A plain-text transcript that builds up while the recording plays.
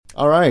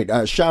All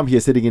right, Sham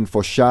here sitting in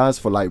for Shaz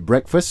for Light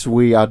Breakfast.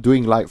 We are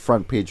doing Light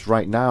Front Page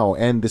right now,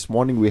 and this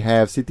morning we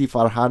have Siti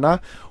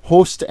Farhana,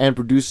 host and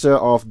producer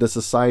of The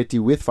Society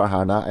with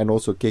Farhana, and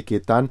also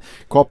KK Tan,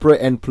 corporate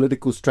and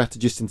political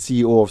strategist and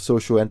CEO of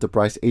social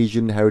enterprise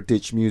Asian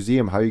Heritage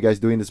Museum. How are you guys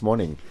doing this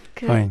morning?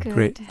 Fine, Good.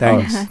 great,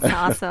 thanks. That's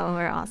awesome.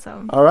 We're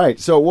awesome. All right,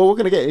 so we're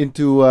going to get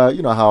into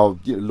how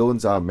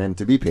loans are meant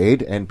to be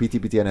paid, and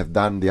PTPTN have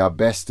done their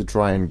best to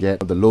try and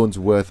get the loans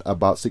worth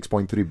about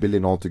 6.3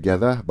 billion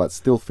altogether, but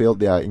still failed.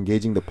 They are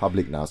engaging the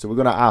public now. So we're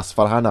going to ask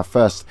Farhana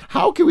first,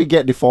 how can we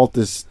get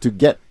defaulters to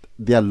get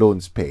their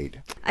loans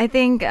paid? I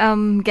think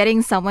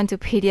getting someone to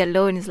pay their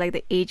loan is like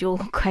the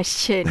age-old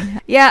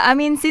question. Yeah, I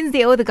mean, since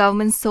they owe the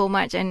government so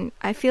much, and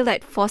I feel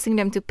that forcing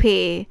them to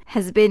pay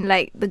has been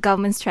like the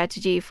government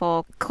strategy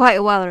for quite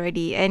a while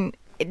already, and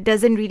it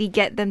doesn't really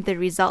get them the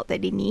result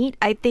that they need.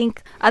 I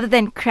think other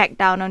than crack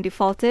down on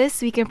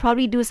defaulters, we can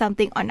probably do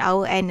something on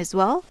our end as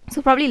well.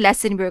 So probably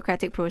lessen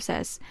bureaucratic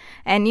process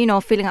and,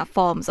 filling up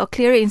forms or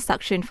clearer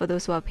instruction for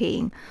those who are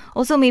paying.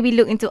 Also maybe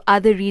look into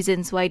other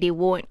reasons why they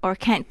won't or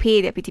can't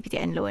pay their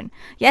PTPTN loan.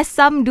 Yes,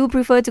 some do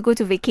prefer to go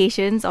to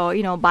vacations or,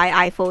 buy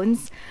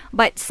iPhones,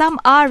 but some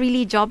are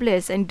really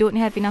jobless and don't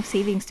have enough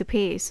savings to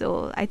pay.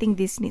 So I think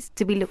this needs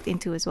to be looked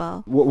into as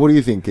well. What do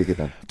you think,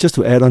 Kekitan? Just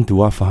to add on to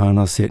what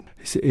Farhana said,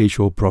 it's an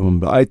age-old problem,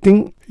 but I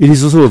think it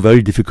is also a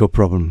very difficult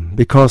problem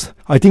because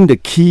I think the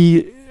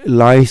key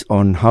lies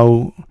on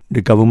how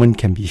the government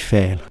can be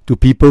fair to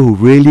people who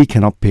really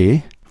cannot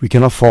pay. We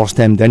cannot force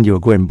them, then you'll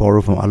go and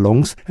borrow from our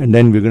loans, and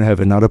then we're going to have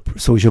another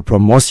social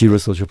problem, more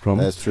serious social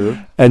problem. That's true.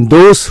 And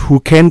those who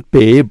can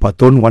pay but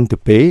don't want to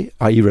pay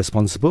are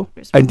irresponsible.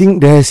 I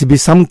think there has to be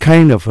some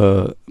kind of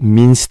a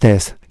means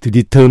test to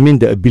determine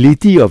the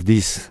ability of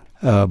these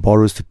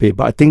borrowers to pay,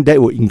 but I think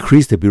that will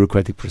increase the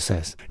bureaucratic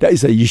process. That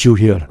is the issue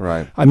here.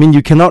 Right. I mean,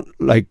 you cannot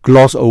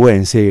gloss over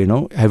and say,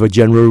 have a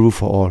general rule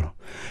for all.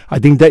 I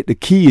think that the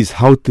key is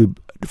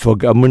for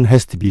government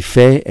has to be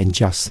fair and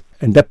just.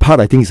 And that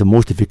part I think is the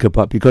most difficult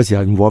part because you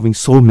are involving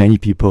so many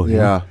people.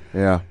 Yeah.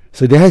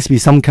 So there has to be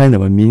some kind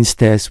of a means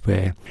test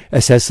where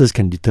assessors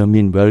can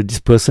determine whether this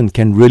person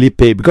can really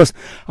pay. Because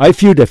I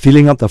feel that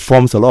filling up the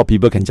forms, a lot of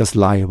people can just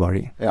lie about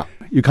it. Yeah.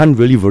 You can't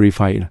really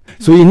verify it.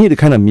 So you need a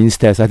kind of means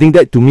test. I think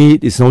that to me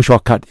is no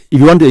shortcut. If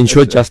you want to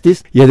ensure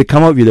justice, you have to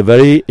come up with a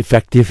very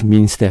effective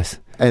means test.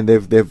 And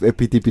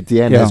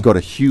PTPTN has got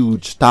a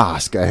huge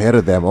task ahead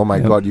of them. Oh my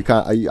God, you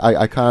can't.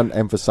 I can't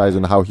emphasize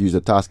on how huge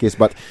the task is.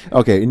 But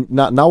okay,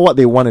 now what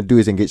they want to do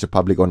is engage the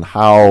public on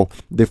how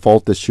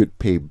defaulters should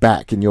pay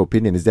back. In your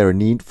opinion, is there a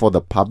need for the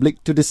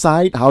public to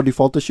decide how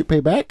defaulters should pay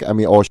back? I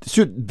mean, or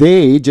should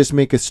they just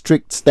make a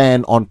strict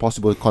stand on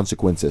possible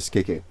consequences?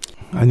 KK.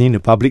 I mean, the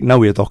public, now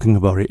we are talking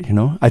about it,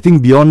 I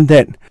think beyond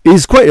that,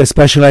 it's quite a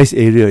specialized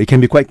area. It can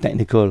be quite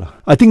technical.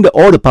 I think that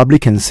all the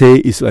public can say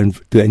is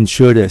to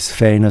ensure there's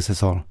fairness,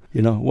 that's all.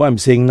 What I'm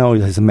saying now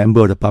is as a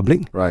member of the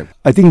public. Right.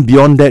 I think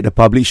beyond that, the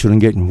public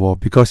shouldn't get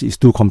involved because it's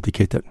too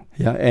complicated.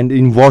 Yeah, and it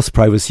involves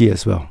privacy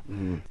as well.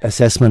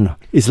 Assessment.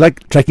 It's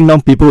like tracking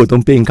down people who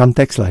don't pay income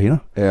tax,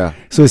 Yeah.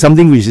 So it's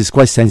something which is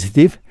quite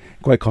sensitive,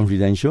 quite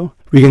confidential.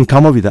 We can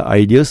come up with the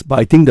ideas, but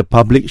I think the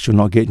public should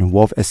not get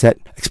involved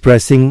except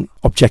expressing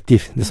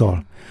objective, that's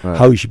all,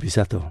 how it should be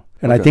settled.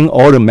 And I think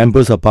all the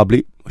members of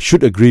public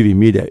should agree with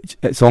me that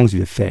as long as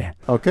we're fair.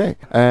 Okay.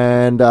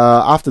 And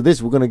after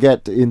this, we're going to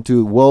get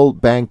into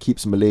World Bank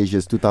keeps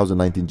Malaysia's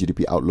 2019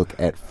 GDP outlook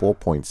at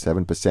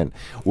 4.7%.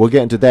 We'll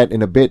get into that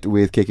in a bit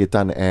with KK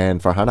Tan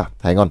and Farhana.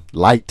 Hang on.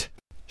 Light.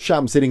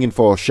 Sham sitting in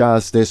for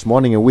Shaz this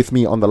morning, and with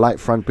me on the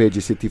Light Front Page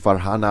is Siti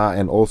Farhana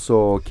and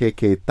also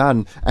KK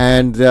Tan.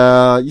 And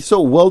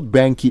so World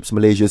Bank keeps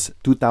Malaysia's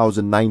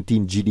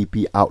 2019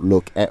 GDP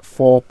outlook at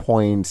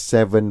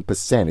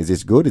 4.7%. Is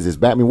this good? Is this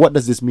bad? I mean, what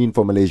does this mean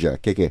for Malaysia,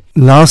 KK?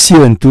 Last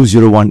year in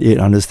 2018,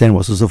 I understand,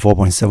 was also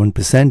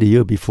 4.7%. The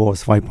year before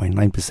was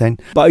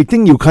 5.9%. But I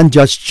think you can't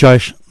just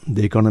judge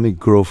the economic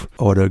growth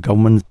or the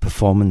government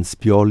performance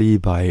purely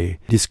by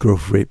this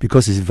growth rate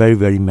because it's very,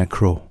 very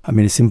macro. I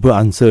mean, the simple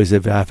answer is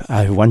if I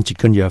have one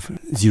chicken, you have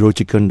zero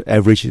chicken,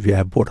 average if you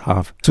have both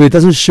half. So it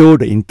doesn't show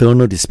the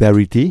internal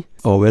disparity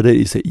or whether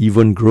it's an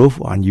even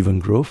growth or uneven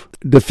growth.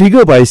 The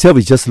figure by itself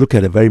is just look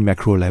at a very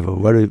macro level,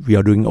 whether we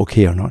are doing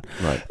okay or not.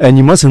 Right. And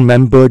you must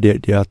remember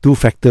that there are two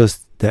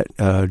factors that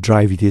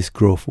drive this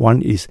growth.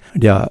 One is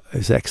there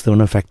is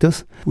external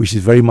factors, which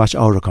is very much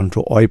out of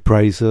control. Oil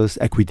prices,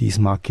 equities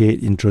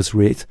market, interest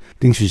rates,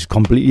 things which is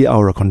completely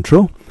out of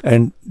control.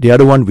 And the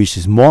other one, which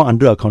is more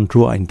under our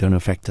control, are internal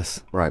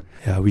factors. Right.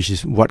 Yeah, which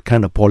is what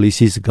kind of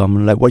policies the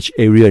government, like which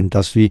area,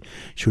 industry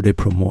should they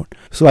promote.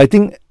 So I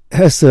think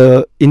as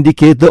an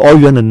indicator, all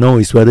you want to know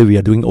is whether we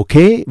are doing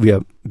okay, we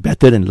are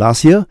better than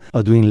last year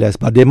or doing less,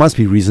 but there must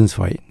be reasons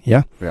for it.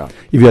 Yeah. Yeah.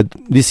 If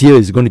this year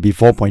is going to be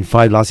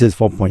 4.5, last year is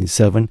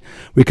 4.7,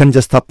 we can't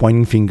just start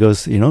pointing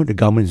fingers. The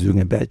government is doing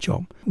a bad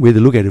job. We have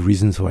to look at the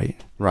reasons for it.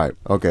 Right.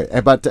 Okay.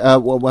 But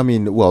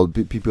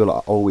people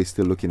are always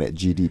still looking at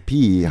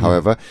GDP.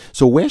 However,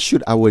 so where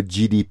should our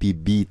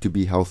GDP be to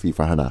be healthy,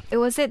 Farhana? It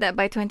was said that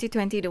by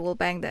 2020, the World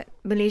Bank, that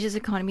Malaysia's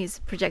economy is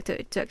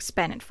projected to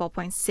expand at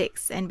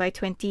 4.6, and by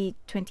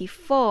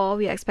 2024,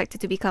 we are expected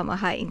to become a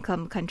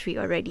high-income country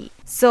already.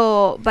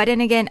 So, but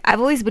then again, I've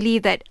always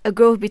believed that a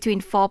growth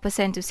between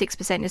 4% to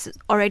 6% is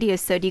already a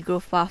sturdy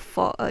growth path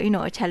for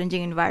a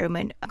challenging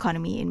environment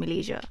economy in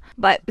Malaysia.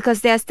 But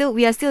because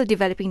we are still a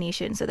developing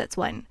nation, so that's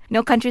one.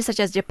 Countries such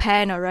as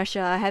Japan or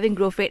Russia are having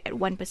growth rate at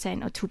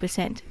 1% or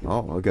 2%.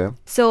 Oh, okay.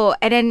 So,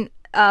 and then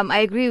I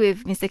agree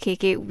with Mr.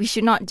 KK.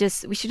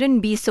 We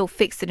shouldn't be so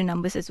fixed to the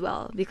numbers as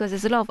well, because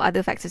there's a lot of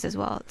other factors as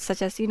well,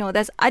 such as,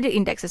 there's other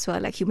indexes as well,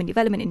 like Human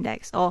Development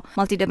Index or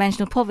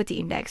Multidimensional Poverty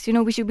Index.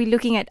 We should be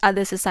looking at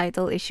other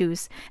societal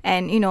issues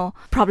and,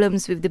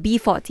 problems with the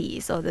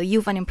B40s or the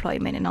youth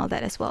unemployment and all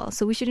that as well.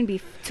 So we shouldn't be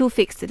too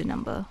fixed to the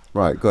number.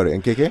 Right, got it.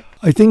 And KK?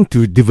 I think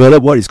to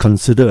develop what is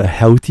considered a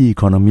healthy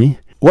economy,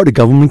 what the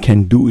government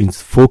can do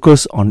is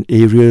focus on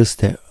areas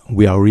that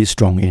we are really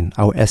strong in,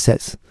 our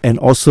assets, and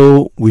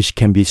also which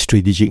can be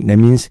strategic. That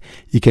means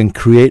it can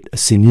create a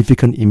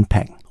significant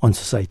impact on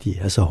society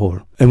as a whole.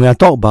 And when I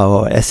talk about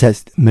our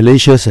assets,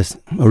 Malaysia has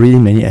already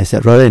many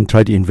assets. Rather than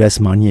try to invest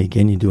money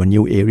again into a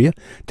new area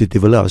to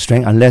develop our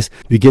strength, unless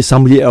we get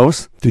somebody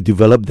else to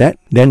develop that,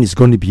 then it's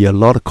going to be a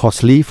lot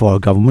costly for our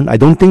government. I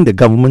don't think the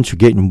government should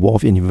get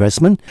involved in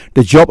investment.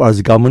 The job as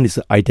a government is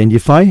to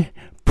identify,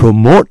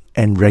 promote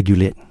and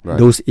regulate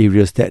those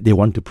areas that they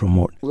want to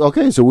promote.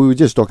 Okay, so we were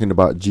just talking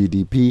about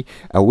GDP,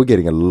 and we're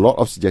getting a lot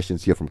of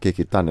suggestions here from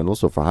KK Tan and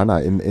also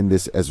Farhana in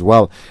this as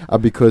well,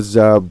 because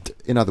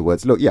in other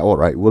words, look, all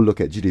right, we'll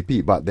look at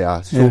GDP, but there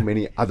are so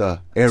many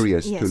other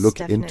areas to look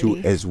into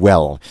as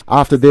well.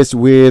 After this,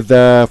 with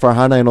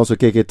Farhana and also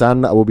KK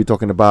Tan, we'll be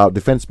talking about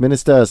Defence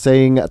Minister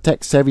saying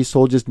tech-savvy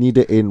soldiers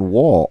needed in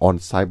war on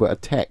cyber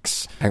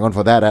attacks. Hang on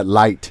for that at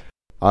Light.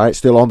 All right,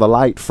 still on the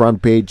Light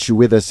front page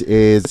with us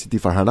is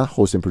Siti Farhana,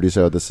 host and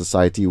producer of The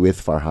Society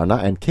with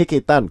Farhana, and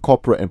KK Tan,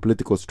 corporate and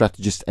political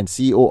strategist and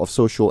CEO of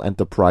social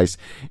enterprise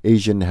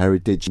Asian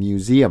Heritage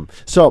Museum.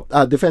 So,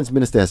 Defence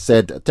Minister has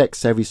said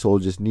tech-savvy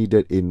soldiers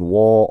needed in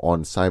war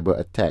on cyber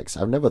attacks.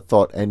 I've never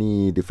thought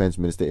any Defence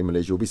Minister in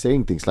Malaysia would be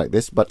saying things like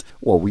this, but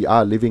we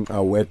are living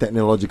where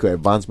technological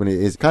advancement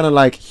is kind of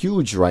like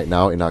huge right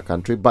now in our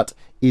country, but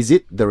is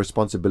it the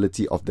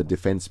responsibility of the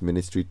Defence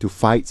Ministry to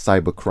fight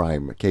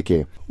cybercrime?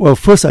 KK? Well,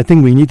 first, I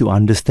think we need to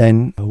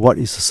understand what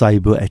is a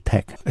cyber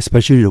attack.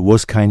 Especially the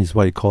worst kind is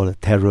what you call a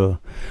terror.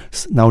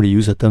 Now they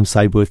use the term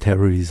cyber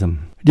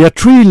terrorism. There are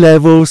three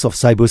levels of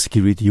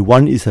cybersecurity.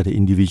 One is at the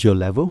individual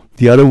level.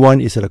 The other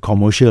one is at a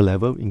commercial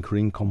level,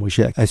 including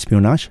commercial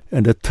espionage.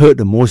 And the third,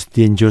 the most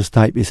dangerous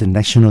type, is a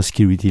national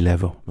security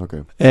level.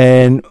 Okay.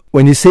 And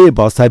when you say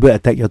about cyber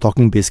attack, you're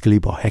talking basically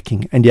about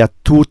hacking. And there are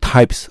two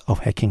types of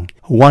hacking.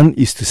 One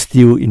is to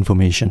steal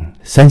information,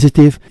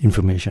 sensitive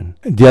information.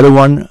 The other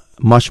one,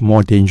 much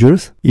more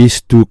dangerous,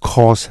 is to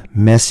cause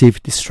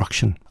massive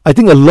destruction. I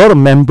think a lot of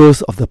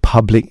members of the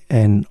public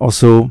and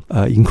also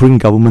including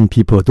government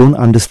people don't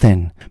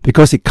understand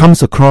because it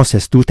comes across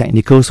as too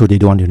technical, so they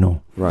don't want to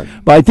know. Right.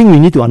 But I think we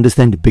need to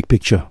understand the big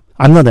picture.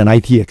 I'm not an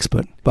IT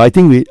expert, but I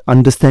think we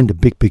understand the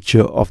big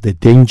picture of the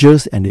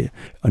dangers and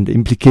the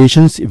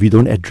implications if we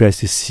don't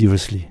address this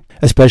seriously,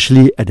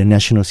 especially at the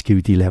national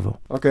security level.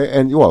 Okay,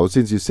 and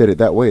since you said it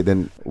that way,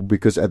 then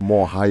because at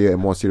more higher and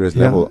more serious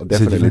level,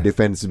 definitely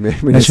Defence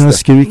Minister. National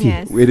security.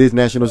 Yes. It is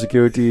national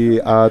security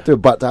too.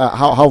 But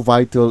how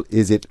vital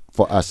is it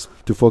for us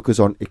to focus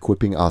on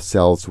equipping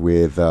ourselves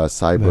with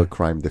cyber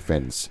crime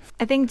defense?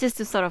 I think just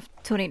to sort of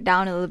tone it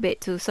down a little bit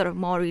to sort of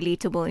more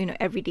relatable,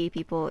 everyday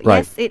people. Right.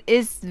 Yes, it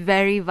is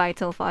very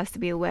vital for us to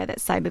be aware that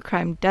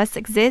cybercrime does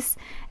exist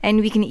and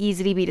we can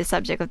easily be the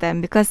subject of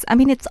them because,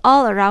 it's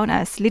all around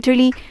us.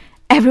 Literally,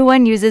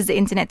 everyone uses the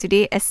internet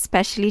today,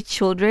 especially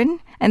children.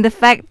 And the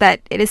fact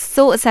that it is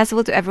so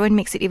accessible to everyone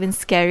makes it even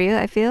scarier,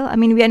 I feel.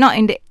 We are not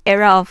in the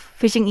era of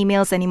phishing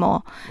emails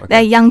anymore. Okay. There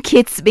are young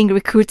kids being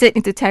recruited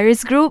into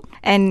terrorist group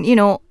and,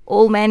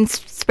 old men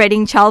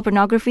spreading child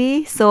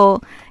pornography. So,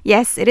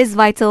 yes, it is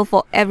vital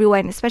for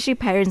everyone, especially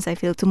parents, I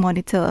feel, to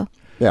monitor.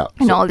 Yeah,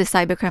 all the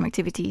cybercrime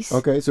activities.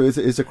 Okay, so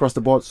it's across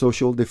the board,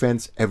 social,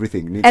 defense,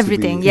 everything.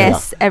 Everything. Be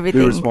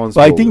everything.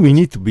 responsible. But I think we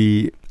need to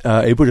be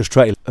able to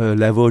strike a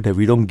level that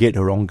we don't get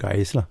the wrong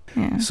guys.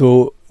 Yeah.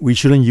 So we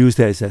shouldn't use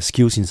that as an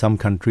excuse in some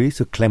countries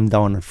to clamp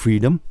down on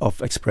freedom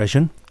of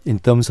expression in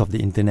terms of the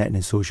internet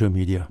and social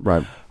media.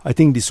 Right. I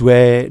think this is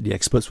where the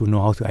experts will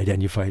know how to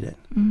identify that.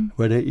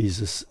 Whether it's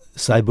a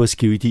cyber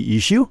security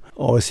issue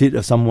or is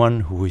it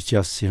someone who is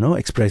just,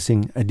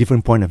 expressing a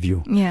different point of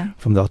view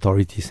from the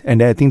authorities.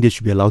 And I think they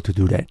should be allowed to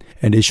do that.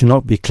 And they should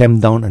not be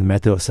clamped down on a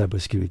matter of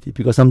cybersecurity.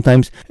 Because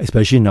sometimes,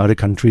 especially in other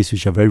countries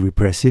which are very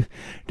repressive,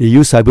 they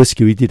use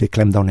cybersecurity to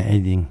clamp down on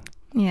anything.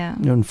 Yeah.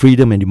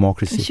 freedom and There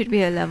democracy. should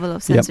be a level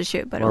of Yep.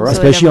 censorship, but All also right. a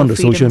Especially level on the of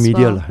freedom social as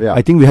media. well. lah. Yeah.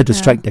 I think we had to Yeah.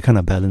 strike that kind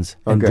of balance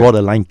and Okay. draw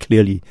the line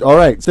clearly. All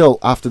right. Still,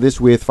 after this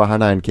with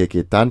Farhana and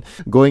KK Tan,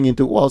 going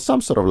into, well,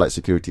 some sort of like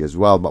security as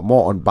well, but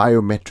more on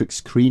biometric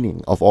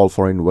screening of all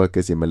foreign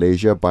workers in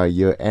Malaysia by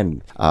year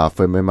end.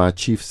 FEMEMA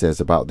chief says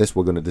about this.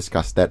 We're going to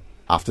discuss that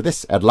after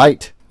this at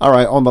Light. All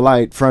right, on the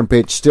Light front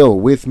page still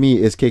with me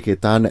is KK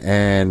Tan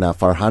and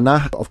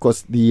Farhana. Of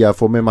course, the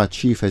FOMEMA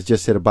chief has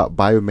just said about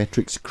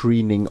biometric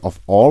screening of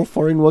all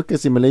foreign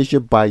workers in Malaysia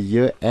by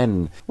year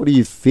end. What do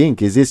you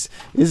think? Is this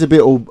a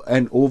bit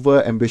an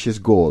over-ambitious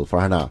goal,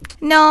 Farhana?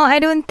 No, I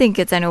don't think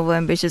it's an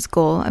over-ambitious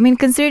goal. I mean,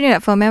 considering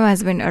that FOMEMA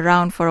has been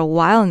around for a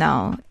while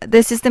now,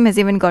 the system has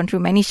even gone through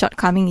many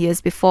shortcoming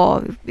years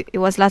before. It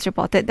was last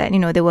reported that,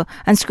 there were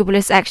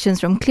unscrupulous actions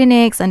from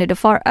clinics under the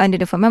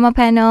FOMEMA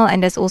panel,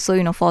 and there's also,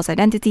 false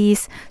identities.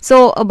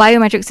 So a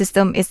biometric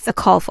system is a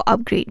call for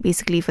upgrade,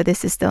 basically, for this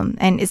system.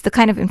 And it's the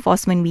kind of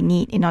enforcement we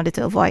need in order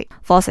to avoid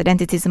false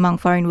identities among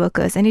foreign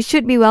workers. And it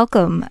should be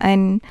welcome.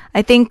 And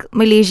I think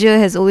Malaysia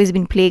has always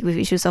been plagued with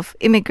issues of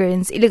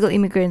immigrants, illegal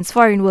immigrants,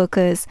 foreign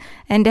workers.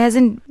 And there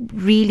hasn't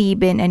really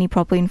been any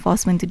proper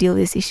enforcement to deal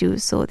with these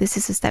issues. So this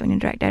is a step in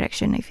the right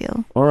direction, I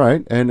feel. All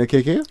right, and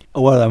KK?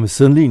 Well, I'm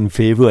certainly in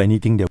favor of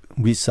anything that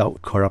weeds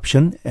out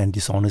corruption and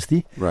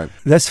dishonesty. Right.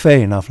 That's fair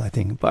enough, I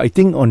think. But I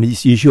think on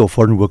this issue of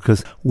foreign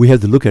workers, we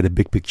have to look at the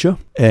big picture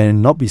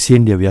and not be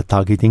saying that we are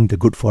targeting the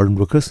good foreign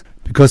workers,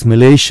 because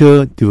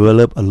Malaysia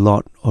developed a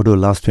lot over the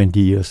last 20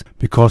 years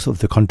because of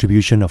the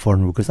contribution of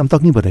foreign workers. I'm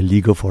talking about the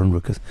legal foreign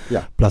workers,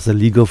 Yeah. plus the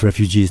legal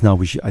refugees now,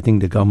 which I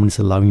think the government is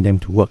allowing them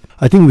to work.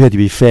 I think we have to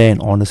be fair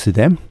and honest to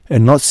them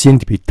and not seem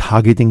to be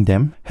targeting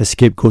them as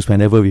scapegoats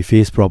whenever we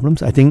face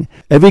problems. I think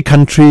every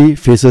country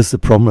faces the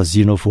problem of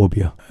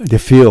xenophobia, the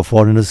fear of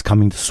foreigners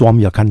coming to swarm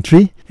your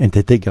country and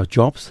to take your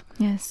jobs.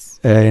 Yes.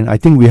 And I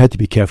think we have to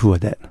be careful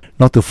with that,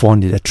 not to fall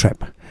into that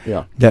trap.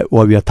 Yeah. That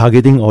while we are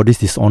targeting all this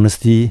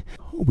dishonesty,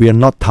 we are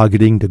not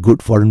targeting the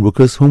good foreign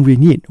workers whom we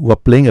need, who are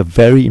playing a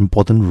very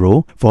important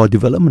role for our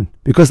development.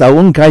 Because our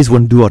own guys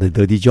won't do all the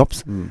dirty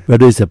jobs,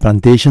 whether it's a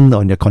plantation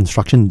or in the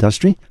construction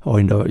industry or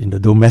in the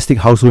domestic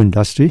household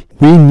industry.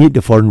 We need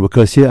the foreign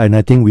workers here, and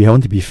I think we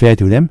want to be fair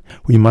to them.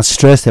 We must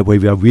stress that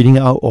when we are weeding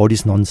out all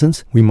this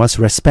nonsense, we must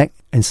respect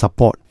and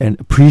support and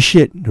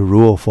appreciate the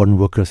role of foreign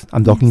workers.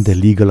 I'm talking the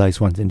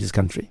legalized ones in this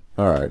country.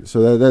 All right,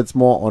 so that's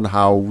more on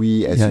how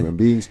we as human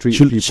beings treat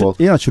people.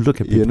 Should look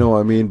at people. You know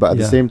what I mean? But at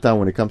the Yeah. same time,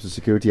 when it comes to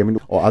security,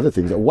 or other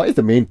things, what is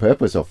the main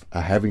purpose of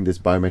having this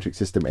biometric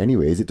system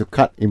anyway? Is it to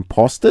cut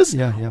imposters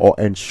Yeah. or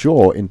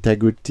ensure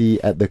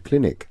integrity at the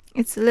clinic?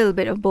 It's a little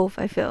bit of both,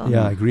 I feel.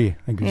 Yeah, I agree.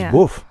 Yeah. It's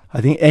both. I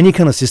think any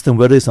kind of system,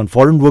 whether it's on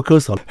foreign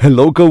workers or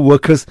local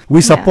workers,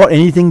 we support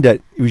anything that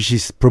which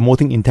is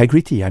promoting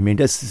integrity. I mean,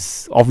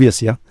 that's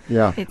obvious, yeah.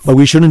 Yeah. It's, But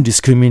we shouldn't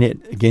discriminate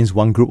against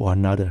one group or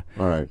another.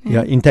 All right.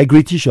 Yeah,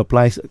 integrity should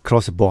apply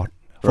across the board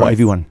for Right.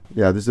 everyone.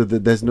 Yeah,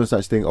 there's no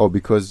such thing,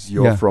 because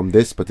you're Yeah. from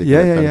this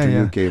particular Yeah, country,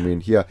 yeah. you came in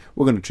here,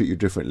 we're going to treat you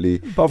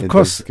differently But of in terms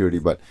course, security.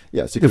 But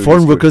yeah, the security foreign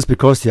is good. workers,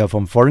 because they are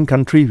from foreign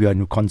country, we are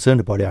concerned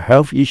about their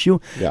health issue.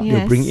 Yeah, Yeah.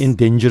 They bring in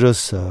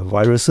dangerous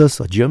viruses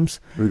or germs.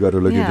 we got to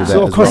look Yeah. into that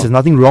So of as course, well. there's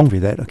nothing wrong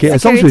with that. Okay,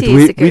 as long as Security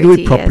we is do it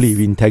security, properly yes.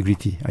 with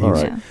integrity. I All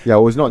use right. it. Yeah,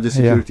 well, it's not just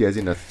Yeah. security as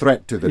in a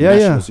threat to the Yeah,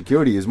 national yeah.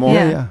 security. It's more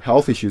Yeah.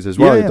 health issues as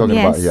well. Yeah, You're yeah. talking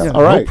Yes. about. Yeah. Yeah.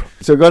 All right. Nope.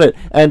 So got it.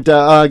 And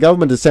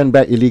government to send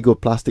back illegal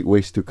plastic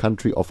waste to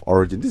country of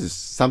origin. This is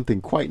something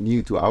quite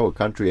new to our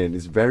country, and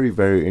it's very,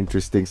 very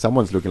interesting.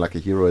 Someone's looking like a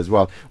hero as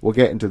well. We'll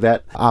get into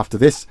that after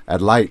this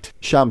at Light.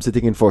 Sham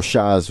sitting in for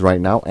Shaz right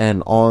now,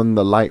 and on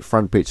the Light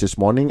front page this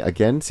morning,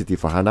 again, Siti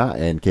Farhana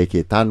and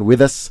KK Tan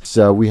with us.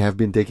 So we have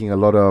been taking a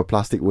lot of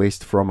plastic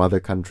waste from other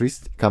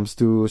countries. Comes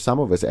to some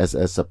of us as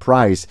a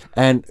surprise,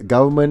 and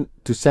government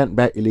to send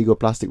back illegal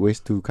plastic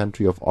waste to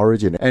country of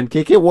origin. And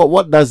KK,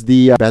 what does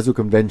the Basel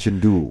Convention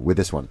do with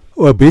this one?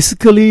 Well,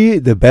 basically,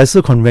 the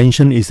Basel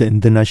Convention is an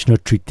international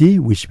treaty,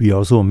 which we are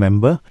also a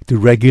member, to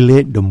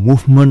regulate the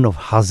movement of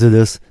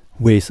hazardous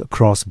waste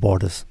across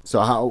borders.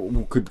 So how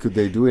could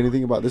they do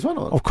anything about this one?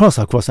 Or? Of course.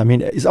 I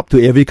mean, it's up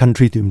to every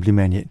country to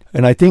implement it.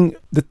 And I think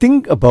the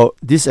thing about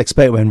this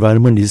aspect of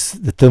environment is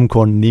the term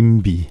called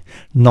NIMBY,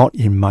 not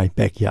in my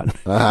backyard.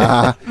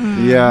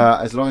 Yeah,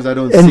 as long as I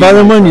don't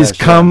Environment see is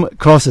come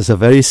across as a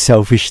very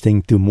selfish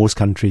thing to most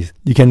countries.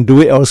 You can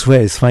do it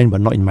elsewhere, it's fine,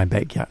 but not in my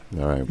backyard.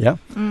 All right. Yeah.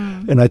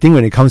 And I think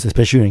when it comes,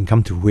 especially when it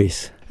comes to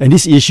waste, and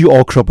this issue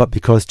all crop up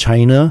because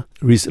China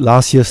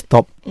last year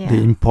stopped the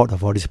import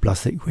of all this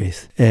plastic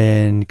waste.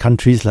 And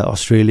countries like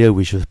Australia,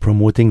 which was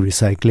promoting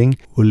recycling,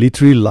 were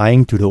literally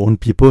lying to their own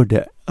people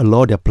that a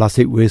lot of their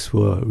plastic waste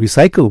were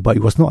recycled, but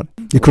it was not.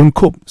 They couldn't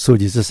cope, so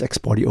they just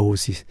export it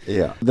overseas.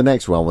 Yeah. The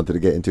next one I wanted to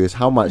get into is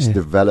how much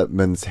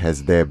developments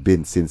has there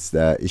been since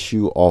the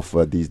issue of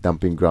these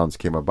dumping grounds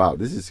came about.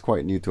 This is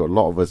quite new to a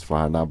lot of us,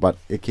 Farhana, but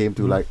it came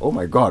to like, oh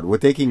my God, we're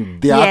taking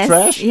their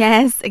trash?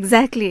 Yes,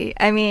 exactly.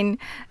 I mean,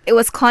 it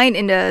was coined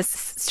in the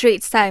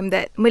Straits Time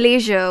that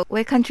Malaysia,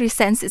 where countries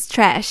sends its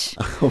trash.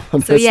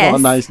 That's not a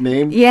nice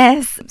name.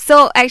 Yes.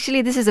 So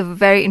actually, this is a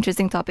very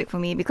interesting topic for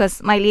me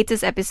because my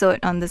latest episode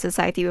on the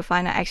Society with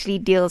Farhanah actually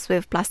deals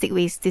with plastic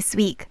waste this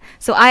week.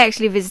 So I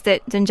actually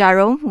visited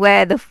Jenjarom,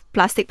 where the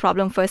plastic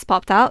problem first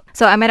popped out.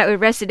 So I met up with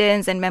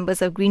residents and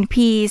members of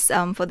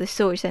Greenpeace for the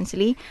show,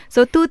 essentially.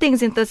 So 2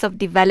 things in terms of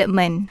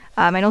development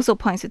and also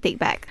points to take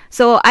back.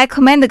 So I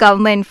commend the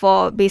government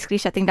for basically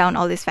shutting down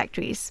all these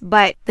factories,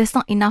 but there's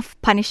not enough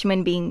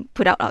punishment being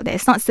put out there.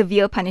 It's not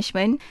severe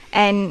punishment,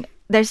 and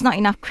there's not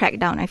enough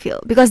crackdown, I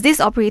feel. Because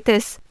these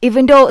operators,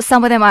 even though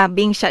some of them are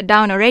being shut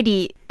down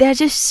already, they're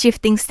just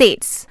shifting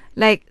states.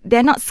 Like,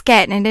 they're not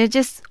scared and they're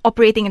just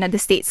operating in other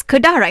states.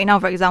 Kedah right now,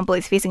 for example,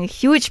 is facing a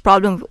huge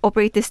problem with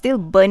operators still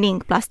burning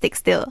plastic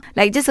still.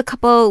 Like, just a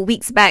couple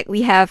weeks back,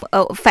 we have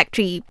a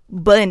factory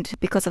burned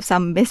because of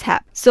some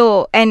mishap.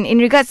 So, and in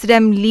regards to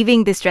them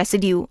leaving this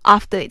residue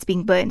after it's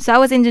being burned. So I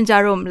was in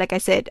Jenjarom, like I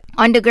said,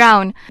 on the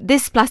ground.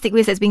 This plastic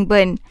waste that's being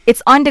burned,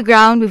 it's on the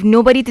ground with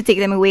nobody to take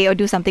them away or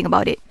do something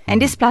about it.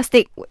 And this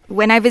plastic,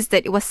 when I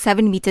visited, it was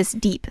 7 meters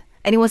deep.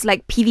 And it was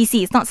like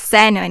PVC, it's not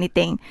sand or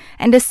anything.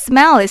 And the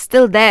smell is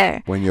still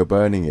there. When you're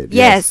burning it.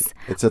 Yes.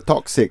 It's a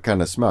toxic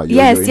kind of smell.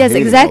 Yes,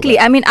 exactly.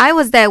 I mean, I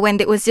was there when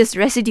it was just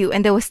residue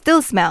and there was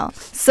still smell.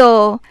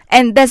 So,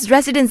 and there's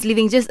residents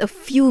living just a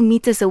few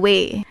meters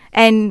away.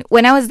 And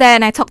when I was there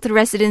and I talked to the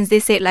residents, they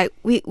said like,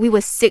 we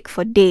were sick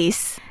for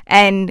days.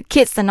 And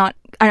kids are not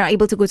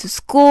able to go to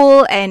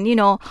school, and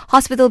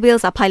hospital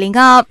bills are piling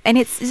up, and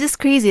it's just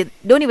crazy.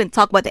 Don't even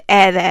talk about the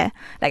air there.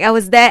 Like, I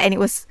was there and it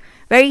was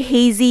very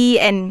hazy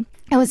and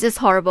it was just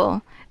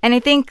horrible. And I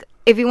think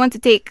if we want to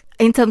take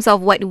in terms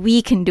of what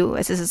we can do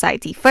as a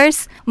society,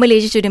 first,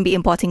 Malaysia shouldn't be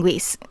importing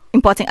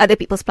other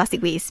people's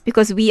plastic waste,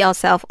 because we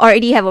ourselves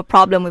already have a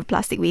problem with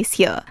plastic waste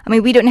here. I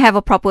mean, we don't have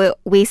a proper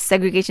waste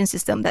segregation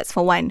system, that's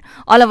for one.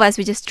 All of us,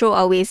 we just throw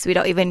our waste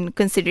without even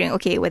considering,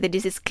 okay, whether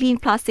this is clean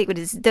plastic, whether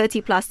this is dirty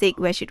plastic,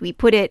 where should we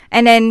put it?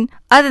 And then,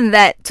 other than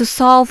that, to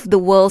solve the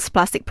world's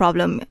plastic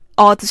problem,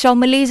 or to solve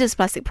Malaysia's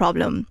plastic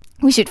problem,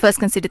 we should first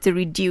consider to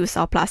reduce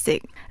our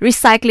plastic.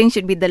 Recycling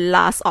should be the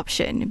last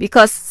option,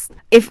 because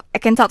if I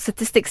can talk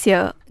statistics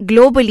here,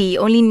 globally,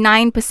 only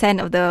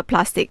 9% of the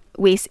plastic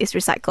waste is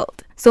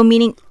recycled. So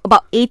meaning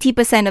about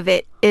 80% of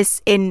it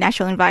is in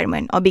natural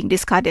environment or being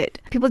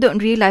discarded. People don't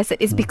realize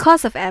that it's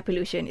because of air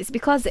pollution. It's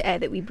because the air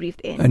that we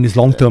breathed in. And it's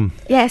long term.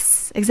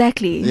 Yes,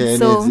 exactly. Yeah, and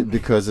so it's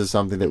because it's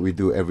something that we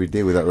do every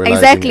day without realizing.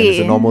 Exactly. And it's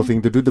a normal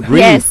thing to do to breathe.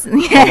 Yes, Oh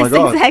my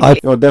God.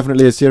 exactly.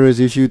 Definitely a serious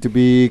issue to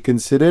be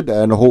considered,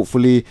 and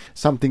hopefully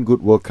something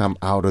good will come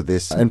out of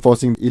this.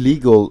 Enforcing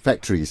illegal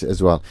factories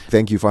as well.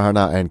 Thank you,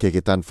 Farhanah and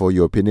KK Tan, for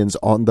your opinions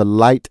on the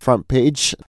Light front page.